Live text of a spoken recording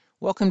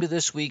Welcome to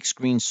this week's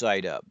Green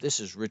Side Up. This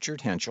is Richard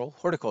Henschel,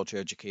 horticulture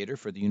educator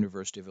for the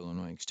University of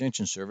Illinois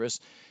Extension Service.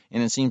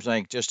 And it seems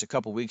like just a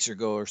couple weeks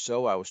ago or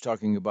so, I was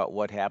talking about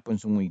what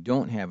happens when we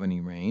don't have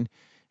any rain.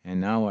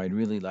 And now I'd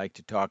really like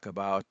to talk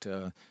about,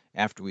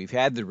 after we've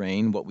had the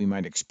rain, what we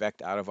might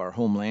expect out of our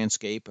home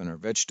landscape and our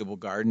vegetable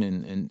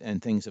garden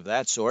and things of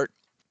that sort.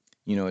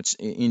 It's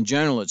in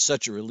general, it's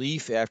such a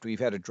relief after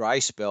we've had a dry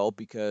spell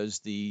because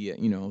the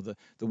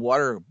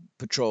water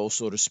patrol,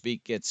 so to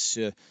speak, gets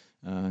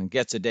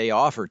a day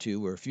off or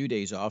two or a few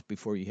days off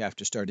before you have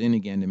to start in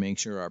again to make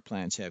sure our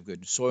plants have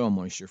good soil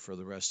moisture for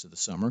the rest of the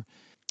summer.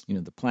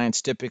 The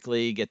plants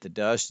typically get the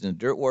dust and the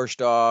dirt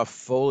washed off,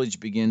 foliage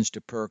begins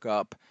to perk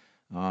up.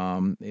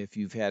 If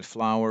you've had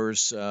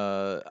flowers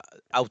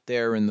out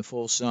there in the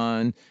full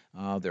sun,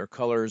 their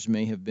colors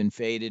may have been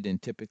faded,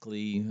 and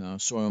typically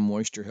soil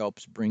moisture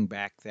helps bring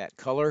back that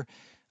color,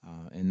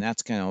 and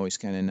that's always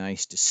kind of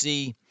nice to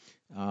see.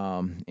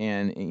 More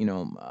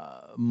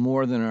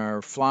than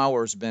our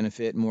flowers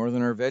benefit, more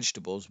than our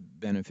vegetables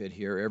benefit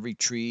here. Every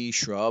tree,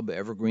 shrub,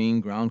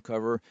 evergreen, ground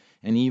cover,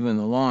 and even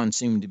the lawn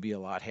seem to be a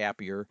lot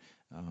happier.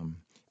 Um,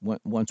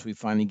 Once we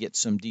finally get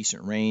some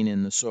decent rain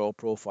and the soil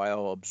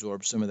profile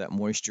absorbs some of that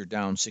moisture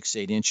down 6 to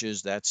 8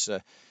 inches, that's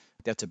a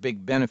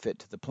big benefit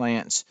to the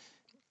plants.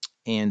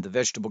 And the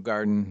vegetable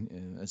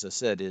garden, as I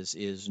said,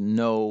 is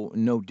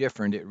no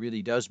different. It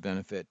really does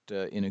benefit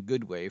in a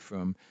good way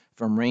from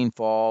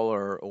rainfall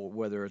or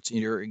whether it's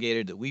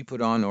irrigated that we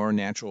put on or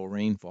natural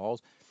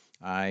rainfalls.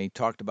 I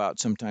talked about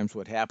sometimes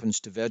what happens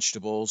to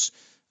vegetables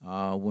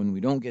when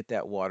we don't get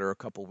that water a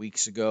couple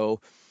weeks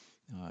ago.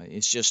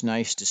 It's just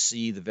nice to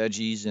see the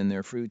veggies and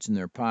their fruits and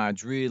their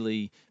pods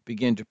really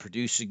begin to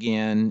produce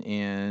again,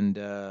 and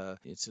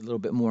it's a little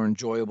bit more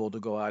enjoyable to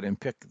go out and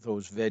pick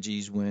those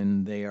veggies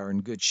when they are in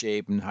good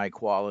shape and high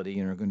quality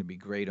and are going to be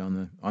great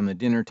on the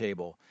dinner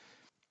table.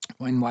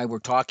 And while we're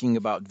talking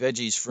about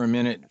veggies for a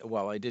minute,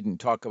 while I didn't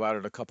talk about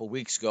it a couple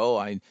weeks ago,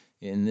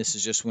 and this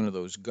is just one of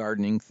those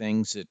gardening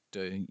things that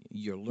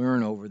you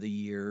learn over the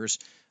years.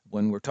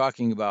 When we're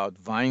talking about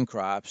vine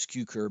crops,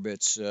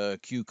 cucurbits,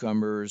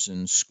 cucumbers,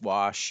 and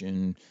squash,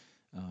 and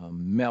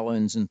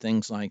melons, and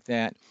things like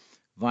that,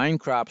 vine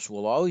crops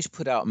will always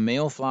put out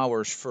male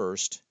flowers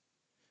first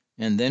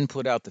and then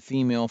put out the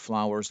female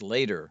flowers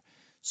later.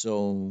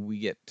 So we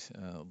get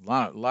a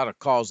lot of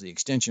calls to the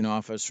extension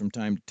office from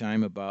time to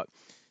time about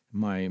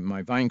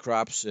my vine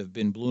crops have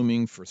been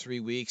blooming for 3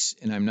 weeks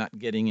and I'm not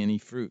getting any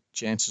fruit.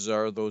 Chances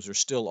are those are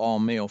still all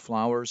male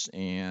flowers,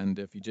 and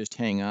if you just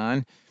hang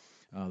on,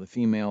 the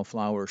female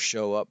flowers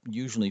show up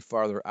usually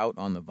farther out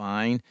on the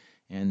vine,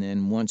 and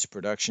then once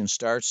production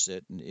starts,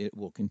 it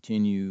will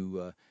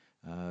continue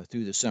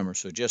through the summer.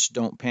 So just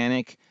don't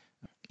panic.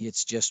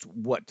 It's just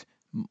what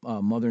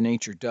Mother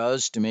Nature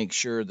does to make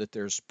sure that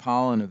there's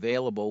pollen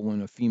available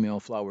when a female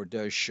flower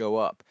does show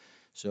up.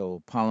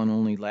 So pollen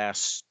only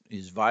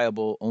is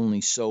viable only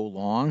so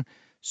long.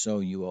 So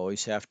you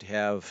always have to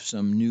have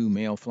some new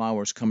male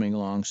flowers coming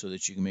along so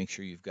that you can make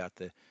sure you've got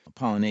the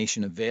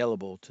pollination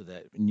available to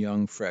that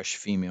young, fresh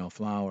female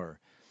flower.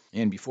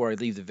 And before I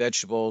leave the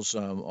vegetables,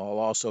 I'll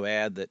also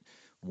add that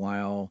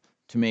while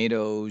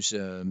tomatoes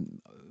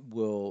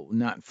will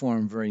not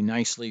form very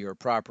nicely or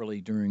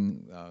properly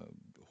during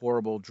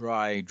horrible,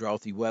 dry,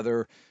 droughty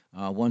weather.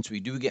 Once we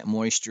do get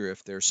moisture,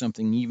 if there's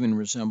something even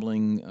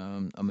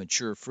resembling a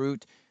mature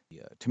fruit,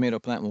 the tomato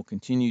plant will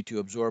continue to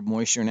absorb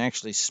moisture and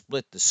actually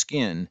split the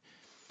skin.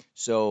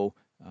 So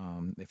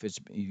if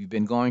you've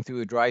been going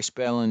through a dry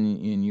spell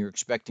and you're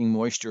expecting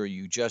moisture, or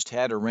you just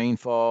had a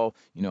rainfall,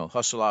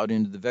 hustle out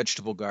into the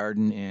vegetable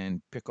garden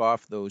and pick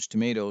off those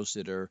tomatoes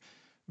that are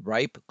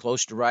ripe,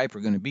 close to ripe,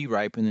 are going to be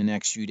ripe in the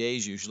next few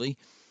days usually,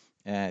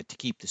 to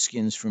keep the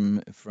skins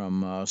from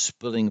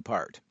splitting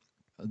apart.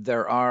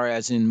 There are,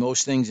 as in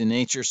most things in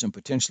nature, some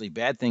potentially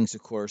bad things,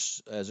 of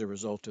course, as a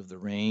result of the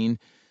rain.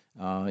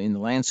 In the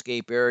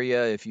landscape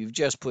area, if you've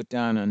just put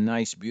down a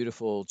nice,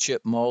 beautiful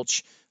chip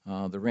mulch,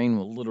 the rain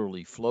will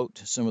literally float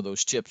some of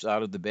those chips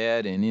out of the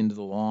bed and into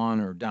the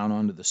lawn or down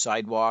onto the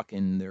sidewalk,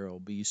 and there will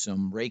be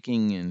some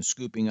raking and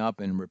scooping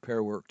up and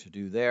repair work to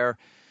do there.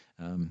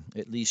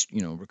 At least,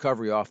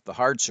 recovery off the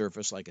hard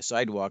surface like a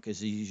sidewalk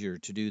is easier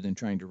to do than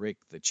trying to rake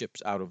the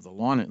chips out of the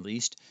lawn, at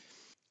least.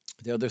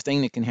 The other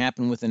thing that can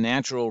happen with the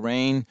natural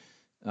rain,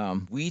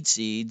 weed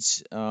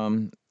seeds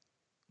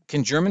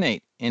can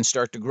germinate and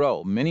start to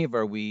grow. Many of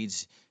our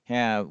weeds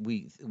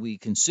we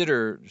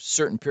consider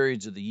certain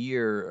periods of the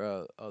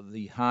year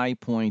the high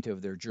point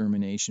of their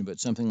germination, but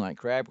something like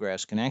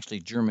crabgrass can actually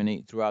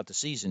germinate throughout the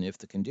season if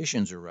the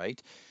conditions are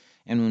right.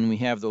 And when we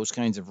have those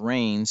kinds of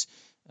rains,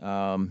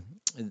 um,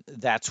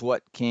 that's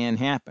what can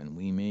happen.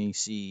 We may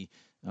see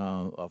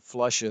a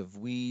flush of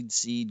weed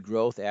seed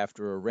growth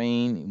after a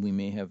rain. We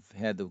may have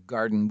had the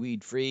garden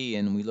weed free,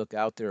 and we look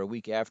out there a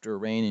week after a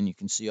rain, and you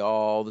can see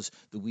all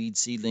the weed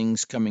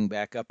seedlings coming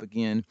back up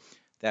again.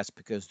 That's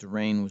because the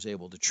rain was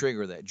able to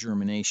trigger that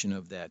germination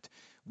of that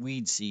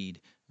weed seed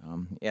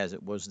as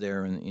it was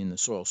there in the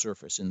soil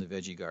surface in the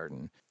veggie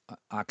garden.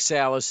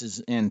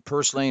 Oxalis and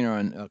purslane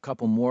are a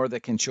couple more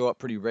that can show up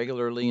pretty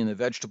regularly in the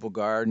vegetable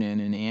garden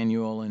and in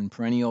annual and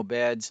perennial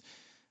beds.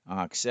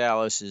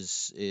 Oxalis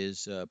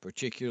is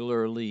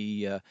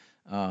particularly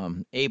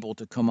able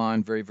to come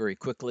on very, very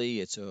quickly.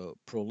 It's a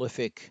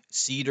prolific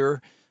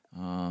seeder,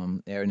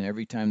 and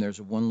every time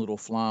there's one little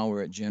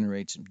flower, it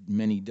generates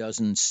many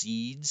dozen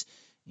seeds,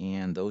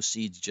 and those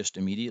seeds just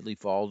immediately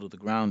fall to the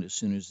ground as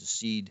soon as the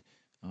seed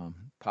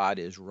pod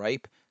is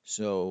ripe.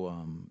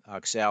 So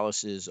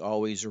oxalis is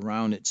always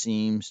around, it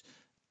seems,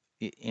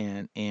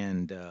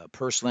 and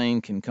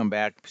purslane can come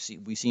back.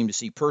 We seem to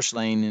see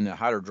purslane in the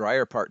hotter,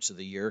 drier parts of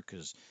the year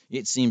because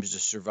it seems to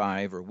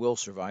survive or will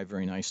survive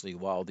very nicely,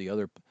 while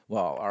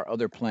our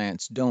other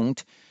plants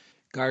don't.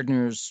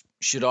 Gardeners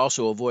should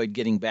also avoid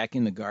getting back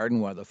in the garden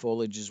while the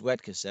foliage is wet,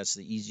 because that's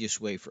the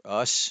easiest way for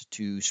us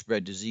to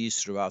spread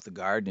disease throughout the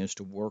garden, is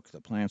to work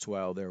the plants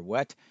while they're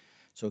wet.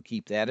 So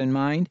keep that in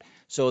mind.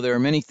 So there are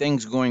many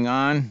things going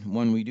on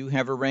when we do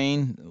have a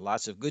rain.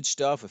 Lots of good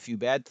stuff, a few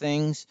bad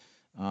things.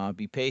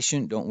 Be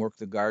patient. Don't work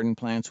the garden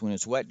plants when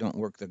it's wet. Don't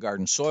work the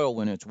garden soil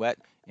when it's wet,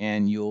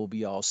 and you'll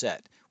be all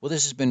set. Well,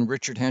 this has been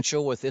Richard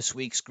Henschel with this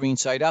week's Green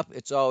Side Up.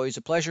 It's always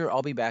a pleasure.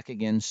 I'll be back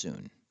again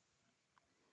soon.